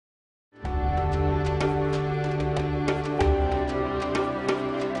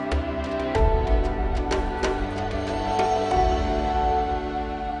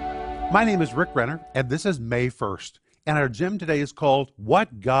My name is Rick Renner, and this is May 1st. And our gem today is called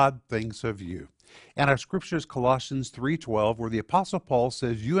What God Thinks of You. And our scripture is Colossians 3:12, where the Apostle Paul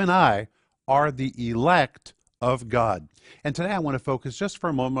says, you and I are the elect of God. And today I want to focus just for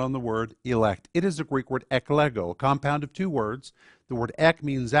a moment on the word elect. It is the Greek word eklego, a compound of two words. The word ek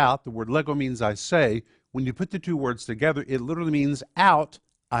means out. The word lego means I say. When you put the two words together, it literally means out,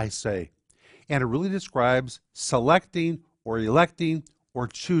 I say. And it really describes selecting or electing or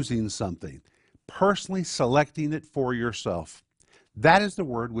choosing something, personally selecting it for yourself. That is the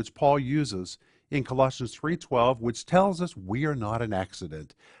word which Paul uses in Colossians 3:12, which tells us we are not an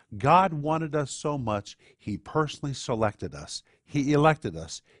accident. God wanted us so much, he personally selected us. He elected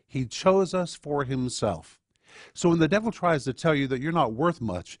us. He chose us for himself. So when the devil tries to tell you that you're not worth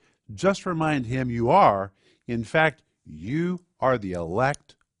much, just remind him you are. In fact, you are the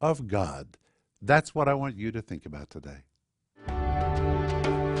elect of God. That's what I want you to think about today.